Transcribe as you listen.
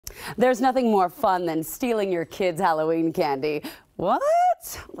There's nothing more fun than stealing your kids' Halloween candy. What?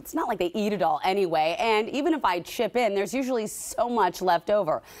 Well, it's not like they eat it all anyway, and even if I chip in, there's usually so much left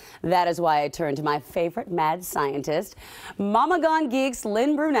over. That is why I turn to my favorite mad scientist, Momma Gone Geek's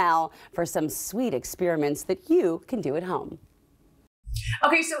Lynn Brunelle, for some sweet experiments that you can do at home.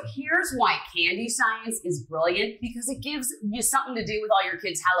 Okay, so here's why candy science is brilliant, because it gives you something to do with all your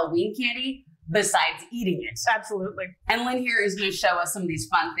kids' Halloween candy besides eating it. Absolutely. And Lynn here is going to show us some of these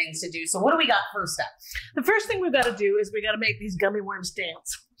fun things to do. So what do we got first up? The first thing we've got to do is we got to make these gummy worms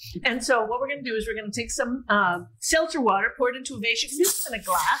dance. And so what we're going to do is we're going to take some seltzer water, pour it into a vase. You can do this in a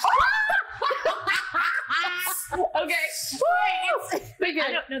glass. Okay. Wait, good.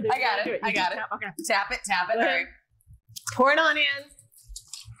 I got it. I got it. Okay. Tap it. All right. Pour it on in.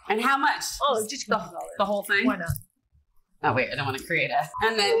 And how much? Oh, just the whole thing? Why not? Oh, wait, I don't want to create a...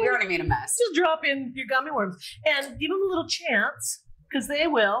 And then we already made a mess. Just drop in your gummy worms and give them a little chance, because they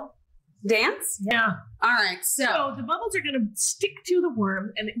will. Dance? Yeah. All right, so the bubbles are going to stick to the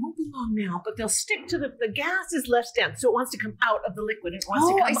worm, and it won't be long now, but they'll stick to the gas is less dense, so it wants to come out of the liquid. It wants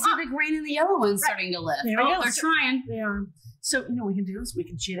to come I see the green and the yellow ones starting to lift. There we go. They're trying. They are. So, you know what we can do is we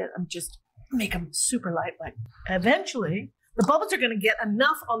can cheat it and just make them super light. Like, eventually, the bubbles are going to get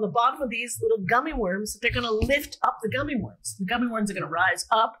enough on the bottom of these little gummy worms that they're going to lift up the gummy worms. The gummy worms are going to rise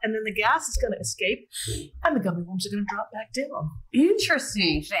up, and then the gas is going to escape, and the gummy worms are going to drop back down.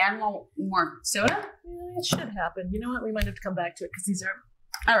 Interesting. Should I add more soda? Yeah, it should happen. You know what? We might have to come back to it, because these are...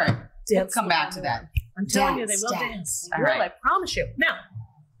 All right. We'll come back to that. I'm telling you, they will dance. All right. I promise you. Now,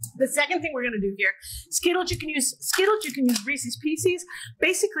 the second thing we're going to do here, Skittles, you can use Reese's Pieces.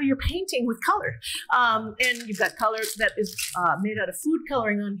 Basically, you're painting with color. And you've got color that is made out of food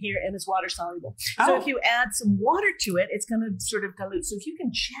coloring on here and is water soluble. So if you add some water to it, it's going to sort of dilute. So if you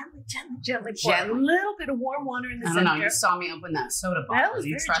can gently pour a little bit of warm water in the center. I don't know. You saw me open that soda bottle. Do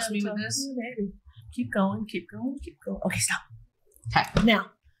you trust me with this? Yeah, maybe. Keep going. Okay, stop. Okay.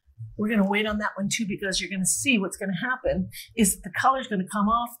 Now, we're going to wait on that one too, because you're going to see what's going to happen is the color's going to come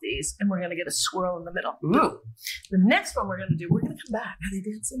off these, and we're going to get a swirl in the middle. Ooh. The next one we're going to do, we're going to come back. Are they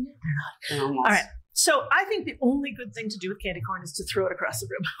dancing yet? They're not. Almost. All right. So I think the only good thing to do with candy corn is to throw it across the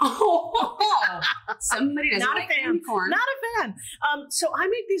room. Somebody doesn't like candy corn. Not a fan. So I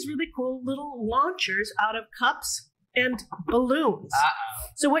make these really cool little launchers out of cups and balloons.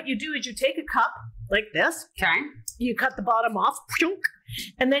 So what you do is you take a cup like this. Okay. You cut the bottom off.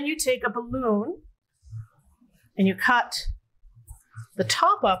 And then you take a balloon and you cut the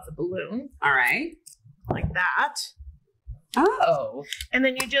top off the balloon. All right. Like that. Oh. And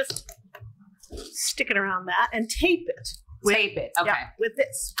then you just stick it around that and tape it. Tape it. Okay. Yeah, with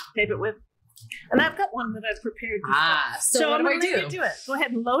this. Tape it with. And I've got one that I've prepared before. So what do I do? Do it. Go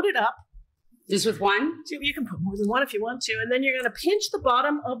ahead and load it up. Just with one? You can put more than one if you want to. And then you're going to pinch the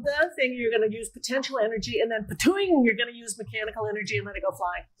bottom of the thing. You're going to use potential energy. And then patooing, you're going to use mechanical energy and let it go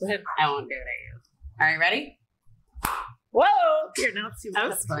flying. Go ahead. I won't do it at you. All right, ready? Whoa! Here, now let's see what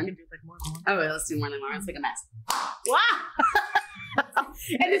happens. We can do like more than one. Oh, wait, let's do more than one. Let's make a mess. Wow!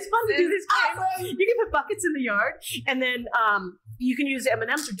 And it's fun to do this game. You can put buckets in the yard, and then you can use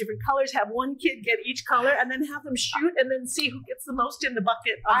M&Ms of different colors, have one kid get each color, and then have them shoot, and then see who gets the most in the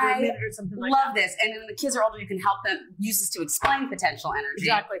bucket under a minute or something like that. I love this. And when the kids are older, you can help them use this to explain potential energy.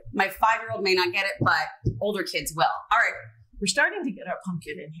 Exactly. My 5-year-old may not get it, but older kids will. All right. We're starting to get our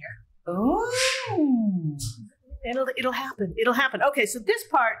pumpkin in here. Ooh. It'll happen. It'll happen. Okay, so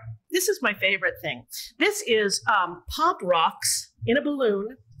this is my favorite thing. This is Pop Rocks in a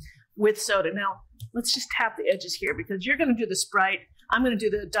balloon with soda. Now, let's just tap the edges here, because you're going to do the Sprite. I'm going to do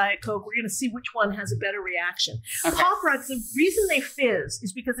the Diet Coke. We're going to see which one has a better reaction. Okay. Pop Rocks, the reason they fizz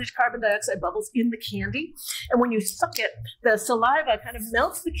is because there's carbon dioxide bubbles in the candy. And when you suck it, the saliva kind of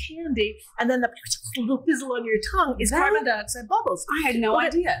melts the candy, and then the little fizzle on your tongue is carbon dioxide bubbles. I had no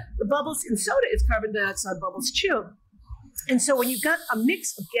idea. The bubbles in soda is carbon dioxide bubbles too. And so when you've got a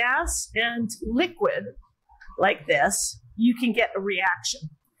mix of gas and liquid like this, you can get a reaction.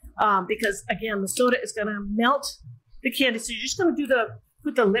 Because again, the soda is going to melt the candy. So you're just going to do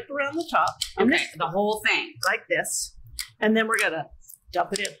put the lip around the top. Okay, the whole thing. Like this. And then we're going to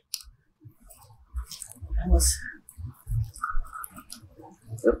dump it in.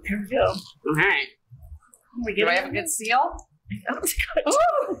 Here we go. All right. Do I have a good seal?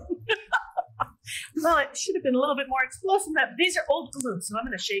 Well, it should have been a little bit more explosive than that. These are old balloons, so I'm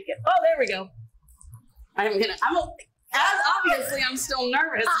going to shake it. Oh, there we go. Obviously, I'm still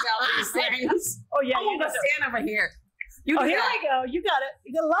nervous about these things. Oh, yeah. I'm going to stand over here. Here we go. You got it.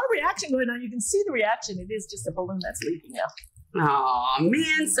 You got a lot of reaction going on. You can see the reaction. It is just a balloon that's leaking out. Oh,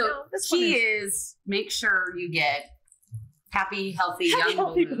 man. So the key is make sure you get Happy, healthy, young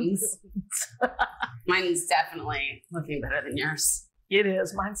balloons. Mine's definitely looking better than yours. It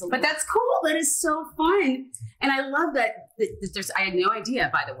is. Mine's a little. But that's cool. That is so fun. And I love that I had no idea,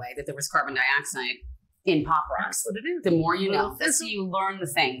 by the way, that there was carbon dioxide in Pop Rocks. That's what it is. The more you know. That's how you learn the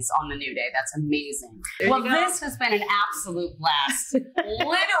things on the new day. That's amazing. Well, this has been an absolute blast.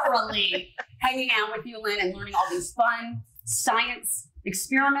 Literally hanging out with you, Lynn, and learning all these fun science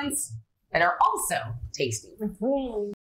experiments that are also tasty.